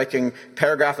that striking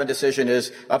paragraph and decision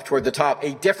is, up toward the top,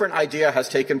 a different idea has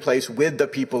taken place with the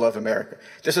people of America.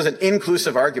 This is an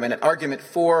inclusive argument, an argument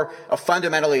for a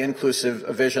fundamentally inclusive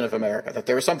vision of America, that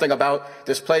there is something about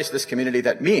this place, this community,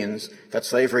 that means that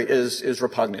slavery is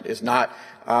repugnant, is not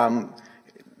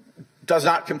does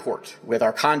not comport with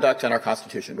our conduct and our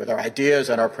Constitution, with our ideas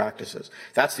and our practices.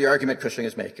 That's the argument Cushing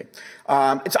is making.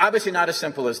 It's obviously not as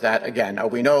simple as that. Again,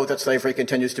 we know that slavery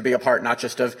continues to be a part not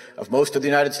just of most of the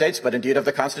United States, but indeed of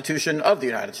the Constitution of the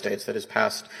United States that is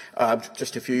passed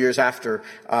just a few years after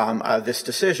this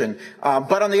decision.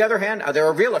 But on the other hand, there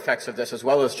are real effects of this as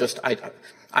well as just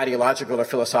ideological or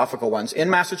philosophical ones. In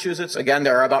Massachusetts, again,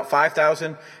 there are about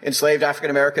 5,000 enslaved African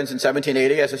Americans in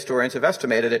 1780, as historians have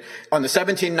estimated it. On the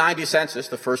 1790 census,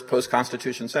 the first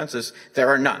post-Constitution census, there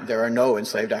are none. There are no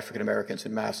enslaved African Americans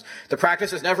in Mass. The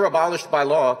practice is never abolished by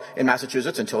law in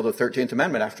Massachusetts until the 13th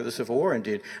Amendment, after the Civil War,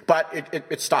 indeed. But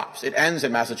it stops. It ends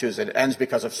in Massachusetts. It ends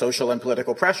because of social and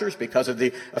political pressures, because of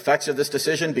the effects of this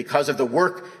decision, because of the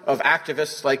work of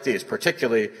activists like these,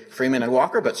 particularly Freeman and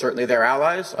Walker, but certainly their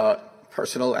allies,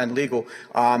 personal and legal,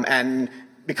 and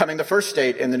becoming the first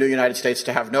state in the new United States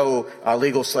to have no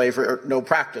legal slavery or no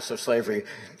practice of slavery.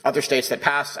 Other states that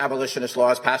pass abolitionist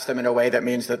laws pass them in a way that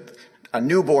means that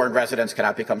newborn residents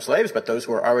cannot become slaves, but those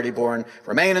who are already born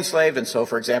remain enslaved. And so,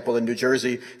 for example, in New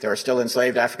Jersey, there are still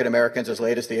enslaved African Americans as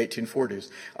late as the 1840s.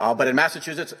 But in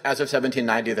Massachusetts, as of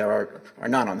 1790, there are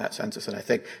none on that census. And I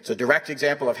think it's a direct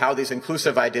example of how these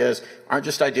inclusive ideas aren't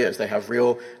just ideas. They have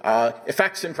real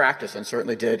effects in practice, and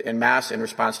certainly did in Mass in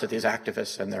response to these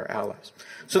activists and their allies.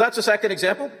 So that's the second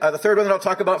example. The third one that I'll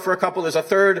talk about for a couple is a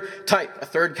third type, a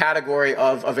third category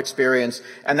of experience,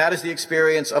 and that is the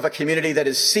experience of a community that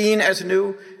is seen as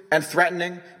new and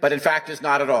threatening, but in fact is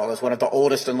not at all, as one of the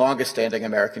oldest and longest standing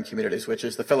American communities, which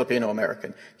is the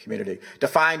Filipino-American community,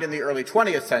 defined in the early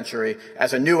 20th century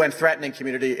as a new and threatening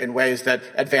community in ways that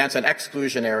advance an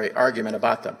exclusionary argument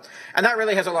about them. And that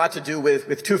really has a lot to do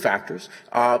with two factors,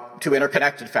 two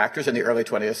interconnected factors in the early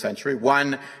 20th century.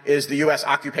 One is the U.S.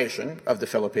 occupation of the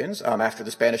Philippines after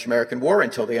the Spanish-American War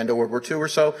until the end of World War II or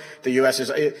so. The U.S.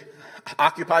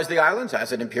 occupies the islands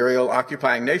as an imperial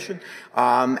occupying nation,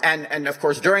 and of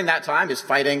course during that time is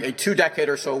fighting a 2-decade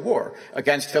or so war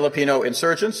against Filipino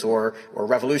insurgents or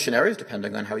revolutionaries,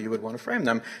 depending on how you would want to frame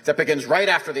them, that begins right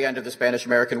after the end of the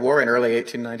Spanish-American War in early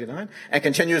 1899 and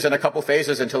continues in a couple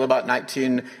phases until about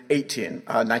 1917,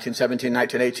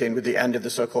 1918, with the end of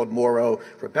the so-called Moro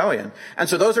Rebellion. And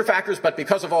so those are factors, but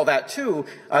because of all that too,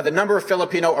 the number of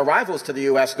Filipino arrivals to the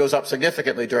U.S. goes up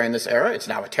significantly during this era. It's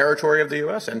now a territory of the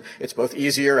U.S., and its It's both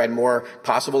easier and more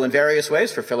possible in various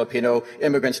ways for Filipino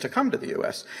immigrants to come to the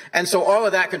U.S. And so all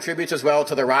of that contributes as well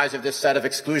to the rise of this set of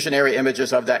exclusionary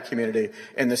images of that community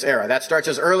in this era. That starts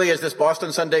as early as this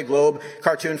Boston Sunday Globe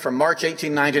cartoon from March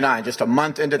 1899, just a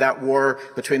month into that war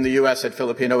between the U.S. and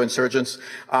Filipino insurgents.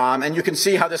 And you can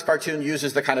see how this cartoon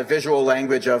uses the kind of visual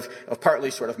language of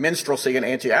partly sort of minstrelsy and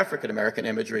anti-African American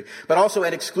imagery, but also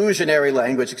an exclusionary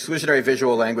language, exclusionary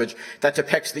visual language that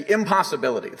depicts the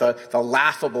impossibility, the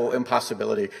laughable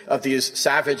impossibility of these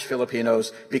savage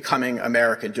Filipinos becoming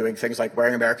American, doing things like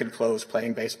wearing American clothes,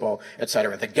 playing baseball,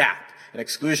 etc. The gap, an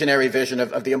exclusionary vision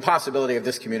of the impossibility of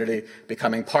this community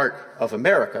becoming part of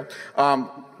America.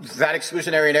 That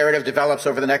exclusionary narrative develops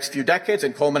over the next few decades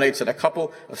and culminates in a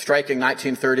couple of striking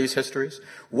 1930s histories.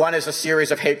 One is a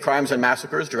series of hate crimes and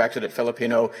massacres directed at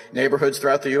Filipino neighborhoods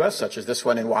throughout the U.S., such as this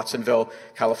one in Watsonville,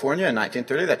 California in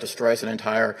 1930 that destroys an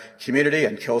entire community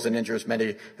and kills and injures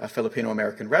many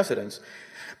Filipino-American residents.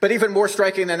 But even more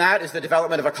striking than that is the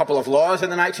development of a couple of laws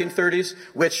in the 1930s,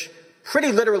 which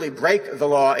pretty literally break the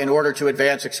law in order to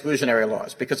advance exclusionary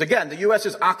laws. Because again, the U.S.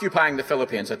 is occupying the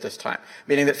Philippines at this time,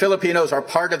 meaning that Filipinos are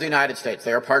part of the United States.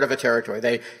 They are part of a territory.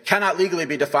 They cannot legally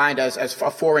be defined as a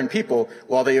foreign people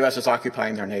while the U.S. is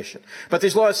occupying their nation. But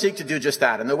these laws seek to do just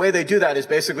that. And the way they do that is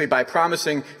basically by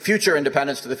promising future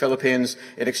independence to the Philippines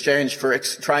in exchange for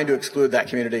trying to exclude that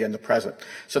community in the present.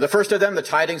 So the first of them, the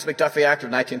Tidings-McDuffie Act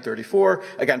of 1934,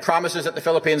 again, promises that the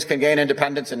Philippines can gain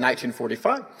independence in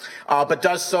 1945, but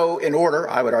does so in order,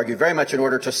 I would argue very much in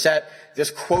order to set this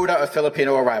quota of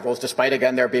Filipino arrivals, despite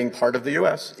again their being part of the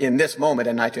U.S. in this moment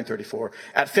in 1934,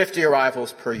 at 50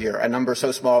 arrivals per year, a number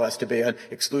so small as to be an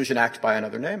exclusion act by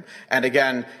another name. And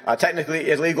again,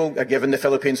 technically illegal given the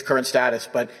Philippines' current status,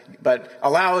 but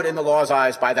allowed in the law's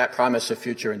eyes by that promise of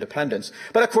future independence.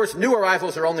 But of course, new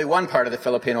arrivals are only one part of the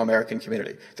Filipino-American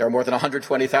community. There are more than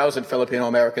 120,000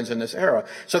 Filipino-Americans in this era.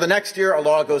 So the next year, a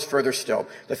law goes further still.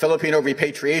 The Filipino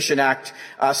Repatriation Act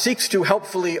seeks to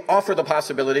helpfully offer the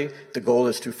possibility, the goal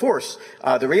is to force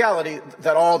the reality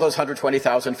that all those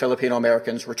 120,000 Filipino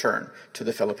Americans return to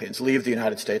the Philippines, leave the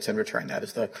United States and return. That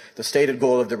is the stated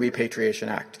goal of the Repatriation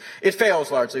Act. It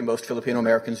fails largely. Most Filipino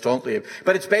Americans don't leave.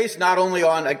 But it's based not only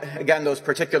on, again, those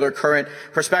particular current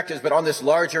perspectives, but on this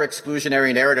larger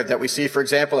exclusionary narrative that we see, for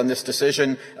example, in this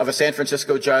decision of a San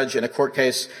Francisco judge in a court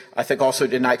case, I think also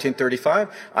in 1935.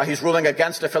 He's ruling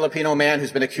against a Filipino man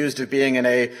who's been accused of being in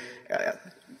a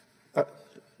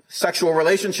sexual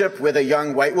relationship with a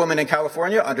young white woman in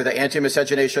California under the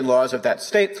anti-miscegenation laws of that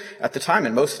state at the time,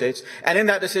 in most states. And in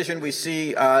that decision, we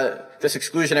see this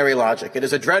exclusionary logic. It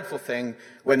is a dreadful thing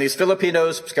when these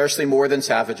Filipinos, scarcely more than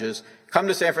savages, come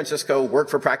to San Francisco, work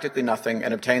for practically nothing,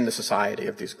 and obtain the society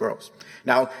of these girls.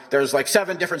 Now, there's like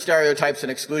 7 different stereotypes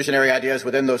and exclusionary ideas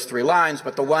within those 3 lines,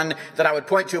 but the one that I would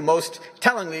point to most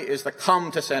tellingly is the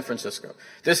come to San Francisco.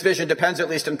 This vision depends at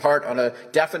least in part on a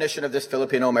definition of this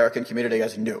Filipino-American community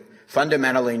as new,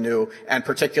 fundamentally new, and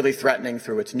particularly threatening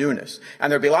through its newness. And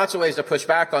there'd be lots of ways to push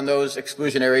back on those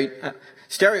exclusionary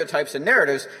stereotypes and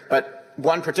narratives, but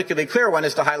one particularly clear one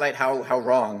is to highlight how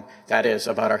wrong that is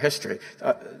about our history.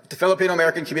 The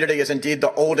Filipino-American community is indeed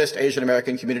the oldest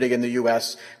Asian-American community in the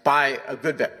U.S. by a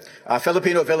good bit.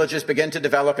 Filipino villages begin to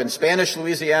develop in Spanish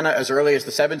Louisiana as early as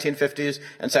the 1750s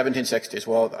and 1760s,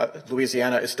 while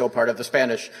Louisiana is still part of the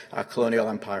Spanish colonial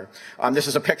empire. This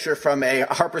is a picture from a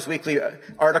Harper's Weekly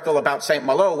article about St.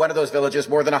 Malo, one of those villages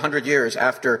more than 100 years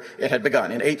after it had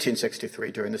begun in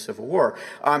 1863 during the Civil War.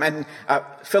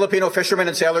 Filipino fishermen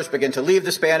and sailors begin to leave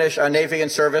the Spanish Navy in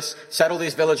service, settle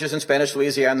these villages in Spanish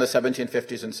Louisiana in the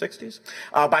 1750s and 60s.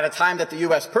 By the time that the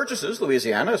U.S. purchases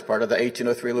Louisiana as part of the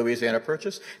 1803 Louisiana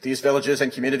Purchase, these villages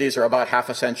and communities are about half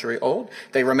a century old.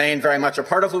 They remain very much a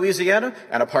part of Louisiana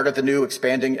and a part of the new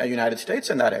expanding United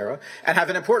States in that era, and have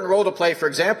an important role to play, for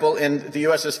example, in the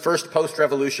U.S.'s first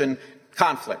post-revolution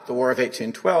conflict, the War of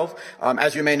 1812.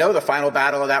 As you may know, the final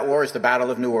battle of that war is the Battle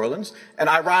of New Orleans. An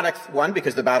ironic one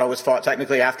because the battle was fought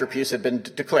technically after peace had been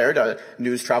declared.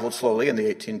 News traveled slowly in the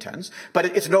 1810s. But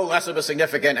it's no less of a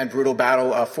significant and brutal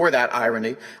battle for that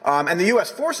irony. And the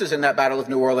U.S. forces in that Battle of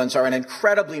New Orleans are an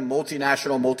incredibly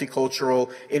multinational,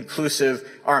 multicultural, inclusive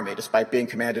army, despite being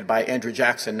commanded by Andrew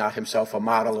Jackson, not himself a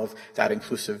model of that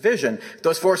inclusive vision.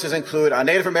 Those forces include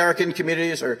Native American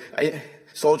communities, or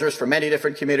soldiers from many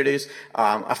different communities,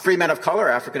 free men of color,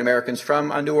 African Americans from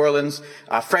New Orleans,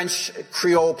 French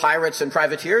Creole pirates and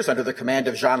privateers under the command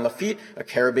of Jean Lafitte, a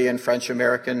Caribbean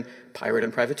French-American pirate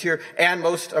and privateer, and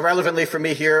most relevantly for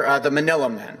me here, the Manila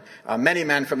men. Many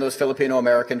men from those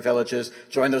Filipino-American villages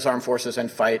join those armed forces and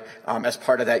fight as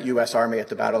part of that U.S. Army at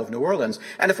the Battle of New Orleans.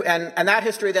 And that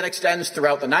history then extends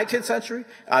throughout the 19th century.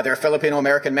 There are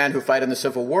Filipino-American men who fight in the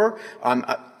Civil War.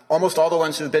 Almost all the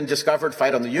ones who've been discovered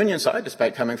fight on the Union side,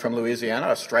 despite coming from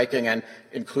Louisiana, a striking and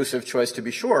inclusive choice to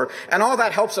be sure. And all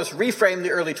that helps us reframe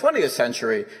the early 20th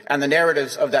century and the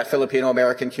narratives of that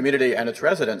Filipino-American community and its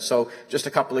residents. So just a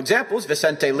couple examples.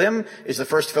 Vicente Lim is the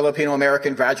first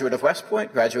Filipino-American graduate of West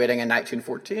Point, graduating in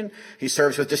 1914. He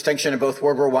serves with distinction in both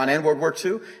World War I and World War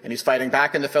II, and he's fighting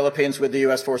back in the Philippines with the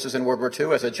U.S. forces in World War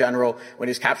II as a general when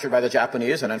he's captured by the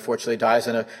Japanese and unfortunately dies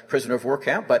in a prisoner of war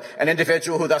camp. But an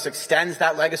individual who thus extends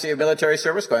that legacy of military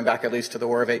service, going back at least to the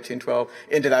War of 1812,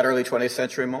 into that early 20th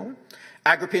century moment.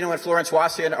 Agrippino and Florence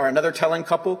Wassian are another telling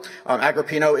couple.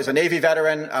 Agrippino is a Navy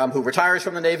veteran who retires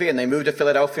from the Navy, and they moved to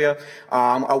Philadelphia,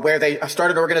 where they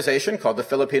started an organization called the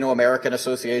Filipino-American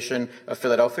Association of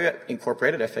Philadelphia,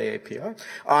 Incorporated, FAAPI.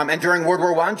 And during World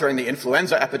War I, during the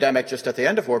influenza epidemic just at the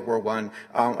end of World War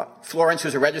I, Florence,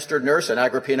 who's a registered nurse, and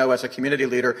Agrippino, as a community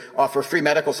leader, offer free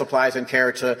medical supplies and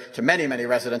care to many, many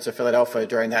residents of Philadelphia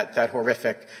during that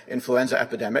horrific influenza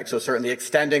epidemic. So certainly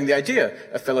extending the idea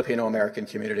of Filipino-American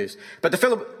communities. But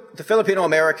the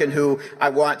Filipino-American who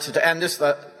I want to end this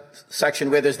section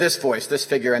with is this voice, this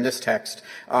figure in this text.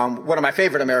 One of my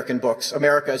favorite American books,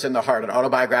 America is in the Heart, an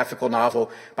autobiographical novel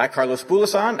by Carlos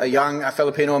Bulosan, a young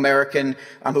Filipino-American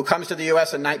who comes to the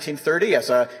U.S. in 1930 as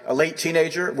a late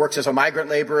teenager, works as a migrant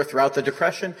laborer throughout the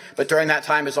Depression, but during that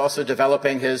time is also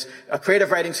developing his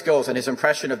creative writing skills and his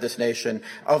impression of this nation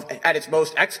at its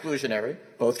most exclusionary,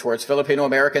 both towards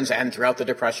Filipino-Americans and throughout the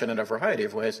Depression in a variety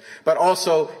of ways, but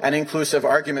also an inclusive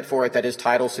argument for it that his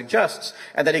title suggests,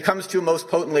 and that he comes to most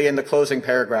potently in the closing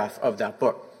paragraph of that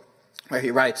book, where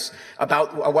he writes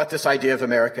about what this idea of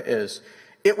America is.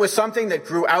 It was something that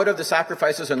grew out of the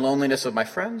sacrifices and loneliness of my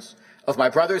friends, of my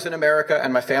brothers in America,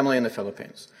 and my family in the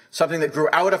Philippines. Something that grew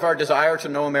out of our desire to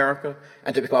know America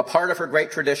and to become a part of her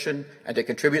great tradition and to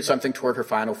contribute something toward her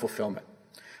final fulfillment.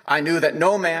 I knew that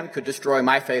no man could destroy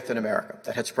my faith in America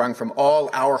that had sprung from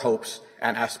all our hopes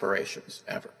and aspirations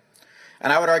ever.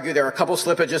 And I would argue there are a couple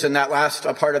slippages in that last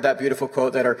part of that beautiful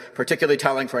quote that are particularly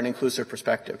telling for an inclusive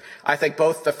perspective. I think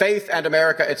both the faith and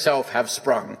America itself have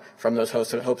sprung from those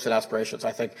hopes and aspirations.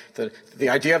 I think the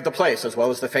idea of the place as well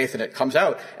as the faith in it comes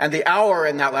out. And the our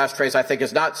in that last phrase, I think,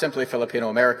 is not simply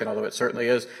Filipino-American, although it certainly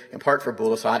is in part for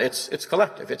Bulosan. It's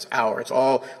collective. It's our. It's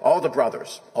all the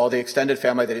brothers, all the extended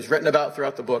family that he's written about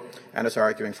throughout the book and is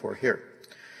arguing for here.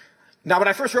 Now, when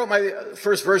I first wrote my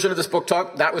first version of this book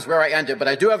talk, that was where I ended. But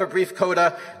I do have a brief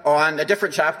coda on a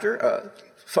different chapter,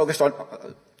 focused on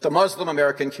the Muslim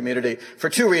American community for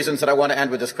two reasons that I want to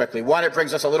end with this quickly. One, it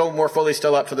brings us a little more fully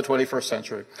still up to the 21st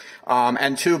century.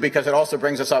 And two, because it also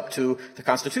brings us up to the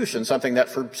Constitution, something that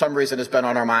for some reason has been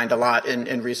on our mind a lot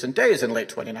in recent days in late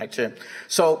 2019.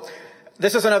 So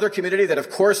this is another community that, of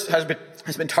course, has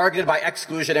been targeted by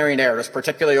exclusionary narratives,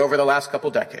 particularly over the last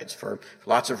couple decades, for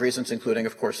lots of reasons, including,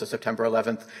 of course, the September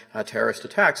 11th terrorist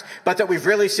attacks, but that we've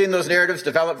really seen those narratives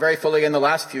develop very fully in the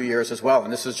last few years as well.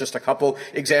 And this is just a couple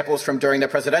examples from during the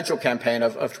presidential campaign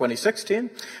of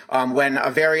 2016, when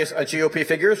various GOP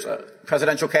figures,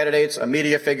 presidential candidates,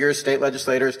 media figures, state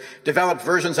legislators, developed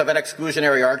versions of an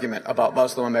exclusionary argument about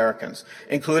Muslim Americans,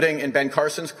 including in Ben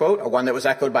Carson's quote, one that was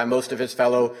echoed by most of his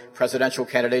fellow presidential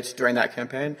candidates during that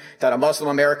campaign, that a Muslim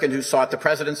American who sought the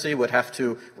presidency would have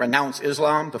to renounce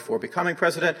Islam before becoming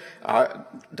president.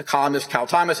 The columnist Cal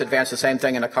Thomas advanced the same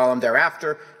thing in a column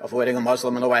thereafter, avoiding a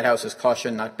Muslim in the White House is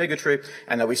caution, not bigotry,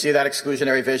 and that we see that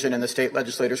exclusionary vision in the state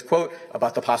legislators' quote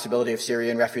about the possibility of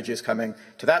Syrian refugees coming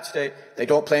to that state. They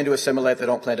don't plan to assimilate, they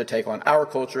don't plan to take on our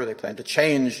culture, they plan to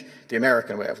change the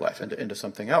American way of life into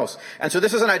something else. And so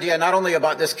this is an idea not only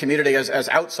about this community as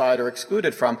outside or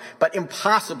excluded from, but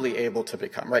impossibly able to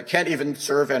become, right? Can't even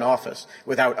serve in office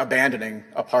without abandoning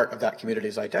a part of that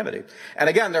community's identity. And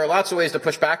again, there are lots of ways to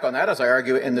push back on that, as I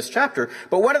argue in this chapter,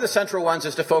 but one of the central ones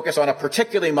is to focus on a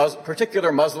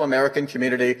particular Muslim American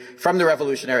community from the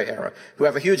Revolutionary era, who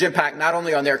have a huge impact not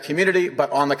only on their community, but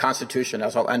on the Constitution,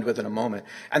 as I'll end with in a moment.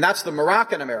 And that's the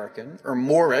Moroccan American, or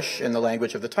Moorish in the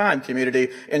language of the time, community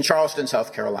in Charleston,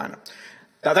 South Carolina.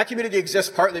 Now, that community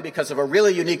exists partly because of a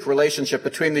really unique relationship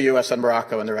between the U.S. and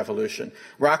Morocco in the Revolution.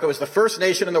 Morocco was the first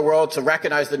nation in the world to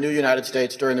recognize the new United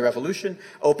States during the Revolution,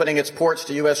 opening its ports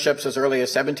to U.S. ships as early as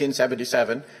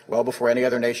 1777, well before any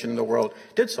other nation in the world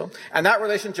did so. And that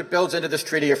relationship builds into this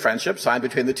Treaty of Friendship signed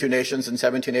between the two nations in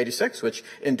 1786, which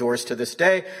endures to this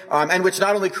day, and which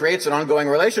not only creates an ongoing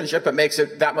relationship, but makes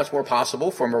it that much more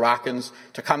possible for Moroccans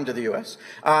to come to the U.S.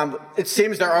 It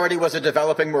seems there already was a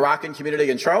developing Moroccan community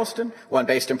in Charleston, one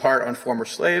based in part on former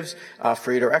slaves,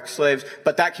 freed or ex-slaves,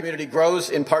 but that community grows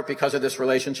in part because of this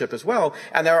relationship as well.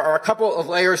 And there are a couple of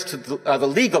layers to the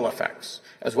legal effects,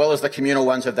 as well as the communal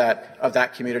ones of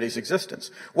that community's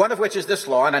existence. One of which is this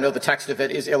law, and I know the text of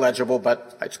it is illegible,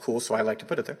 but it's cool, so I like to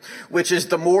put it there, which is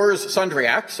the Moors Sundry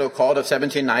Act, so-called, of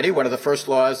 1790, one of the first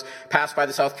laws passed by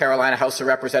the South Carolina House of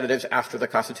Representatives after the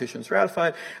Constitution was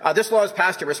ratified. This law is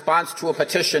passed in response to a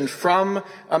petition from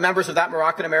members of that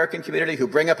Moroccan-American community who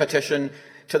bring a petition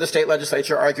to the state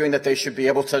legislature arguing that they should be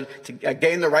able to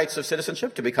gain the rights of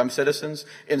citizenship, to become citizens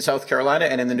in South Carolina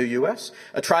and in the new U.S.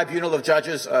 A tribunal of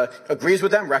judges agrees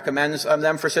with them, recommends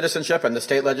them for citizenship, and the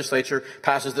state legislature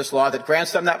passes this law that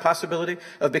grants them that possibility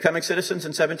of becoming citizens in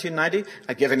 1790,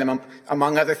 giving them,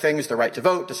 among other things, the right to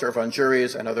vote, to serve on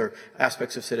juries, and other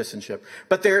aspects of citizenship.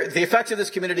 But the effects of this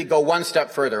community go one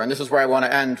step further, and this is where I want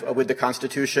to end with the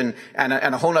Constitution and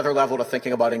a whole other level to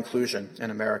thinking about inclusion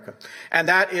in America. And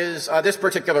that is this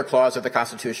particular clause of the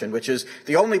Constitution, which is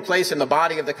the only place in the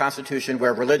body of the Constitution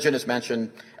where religion is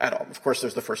mentioned at all. Of course,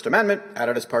 there's the First Amendment,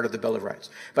 added as part of the Bill of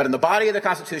Rights. But in the body of the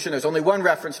Constitution, there's only one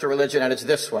reference to religion, and it's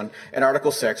this one, in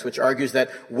Article 6, which argues that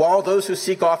while those who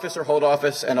seek office or hold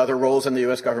office and other roles in the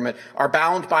U.S. government are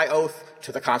bound by oath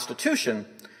to the Constitution,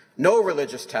 no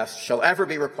religious test shall ever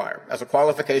be required as a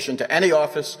qualification to any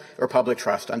office or public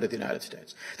trust under the United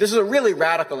States. This is a really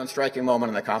radical and striking moment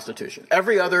in the Constitution.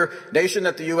 Every other nation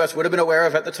that the U.S. would have been aware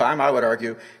of at the time, I would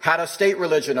argue, had a state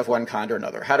religion of one kind or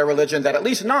another, had a religion that at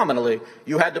least nominally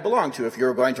you had to belong to if you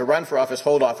were going to run for office,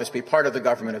 hold office, be part of the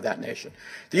government of that nation.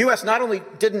 The U.S. not only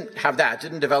didn't have that,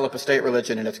 didn't develop a state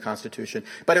religion in its Constitution,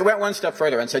 but it went one step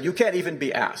further and said you can't even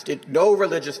be asked. No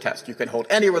religious test. You can hold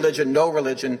any religion, no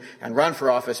religion, and run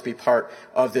for office, be part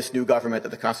of this new government that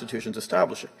the Constitution is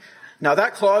establishing. Now,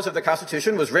 that clause of the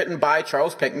Constitution was written by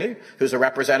Charles Pinckney, who's a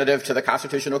representative to the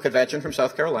Constitutional Convention from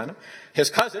South Carolina.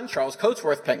 His cousin, Charles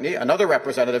Cotesworth Pinckney, another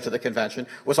representative to the convention,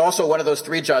 was also one of those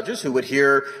three judges who would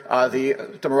hear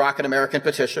the Moroccan-American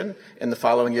petition in the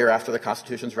following year after the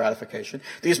Constitution's ratification.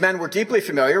 These men were deeply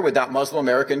familiar with that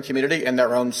Muslim-American community in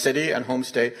their own city and home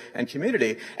state and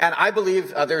community. And I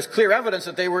believe there's clear evidence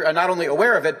that they were not only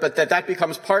aware of it, but that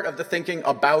becomes part of the thinking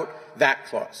about that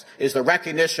clause, is the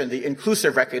recognition, the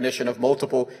inclusive recognition of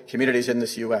multiple communities in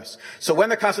this U.S. So when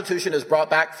the Constitution is brought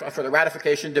back for the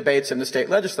ratification debates in the state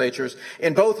legislatures,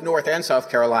 in both North and South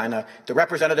Carolina, the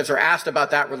representatives are asked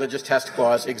about that religious test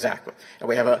clause exactly. And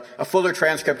we have a fuller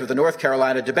transcript of the North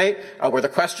Carolina debate where the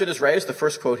question is raised, the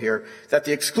first quote here, that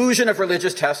the exclusion of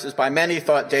religious tests is by many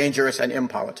thought dangerous and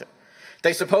impolitic.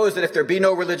 They suppose that if there be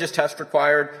no religious test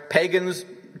required, pagans,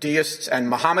 deists, and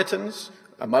Mahometans,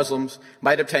 Muslims,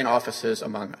 might obtain offices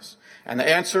among us. And the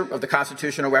answer of the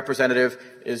constitutional representative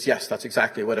is yes, that's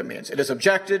exactly what it means. It is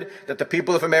objected that the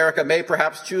people of America may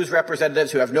perhaps choose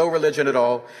representatives who have no religion at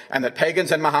all, and that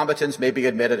pagans and Mahometans may be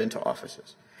admitted into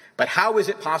offices. But how is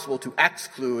it possible to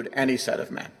exclude any set of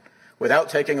men without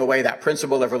taking away that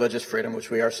principle of religious freedom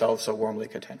which we ourselves so warmly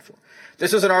contend for?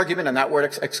 This is an argument, and that word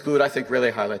exclude, I think, really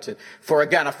highlights it, for,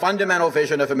 again, a fundamental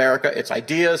vision of America, its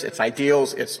ideas, its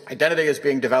ideals, its identity is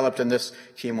being developed in this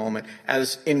key moment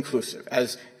as inclusive,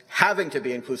 as having to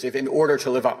be inclusive in order to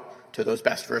live up to those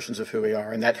best versions of who we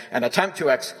are, and that an attempt to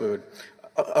exclude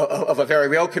of a very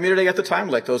real community at the time,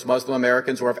 like those Muslim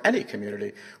Americans or of any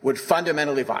community, would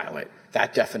fundamentally violate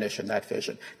that definition, that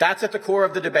vision. That's at the core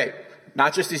of the debate.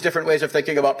 Not just these different ways of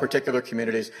thinking about particular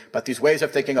communities, but these ways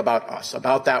of thinking about us,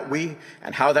 about that we,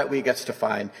 and how that we gets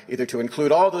defined, either to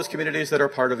include all those communities that are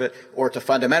part of it, or to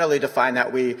fundamentally define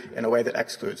that we in a way that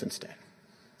excludes instead.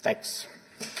 Thanks.